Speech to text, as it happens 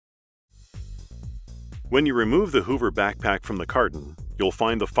When you remove the Hoover backpack from the carton, you'll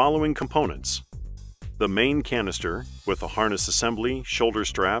find the following components: the main canister with the harness assembly, shoulder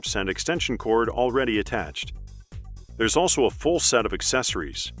straps, and extension cord already attached. There's also a full set of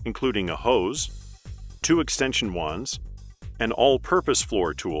accessories, including a hose, 2 extension wands, an all-purpose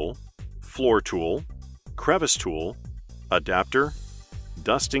floor tool, crevice tool, adapter,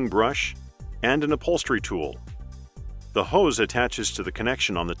 dusting brush, and an upholstery tool. The hose attaches to the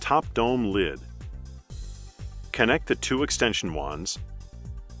connection on the top dome lid. Connect the 2 extension wands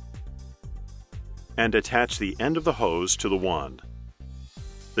and attach the end of the hose to the wand.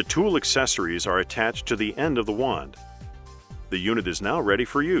 The tool accessories are attached to the end of the wand. The unit is now ready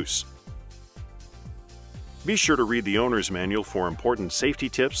for use. Be sure to read the owner's manual for important safety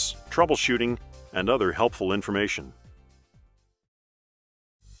tips, troubleshooting, and other helpful information.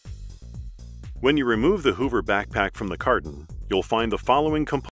 When you remove the Hoover backpack from the carton, you'll find the following components.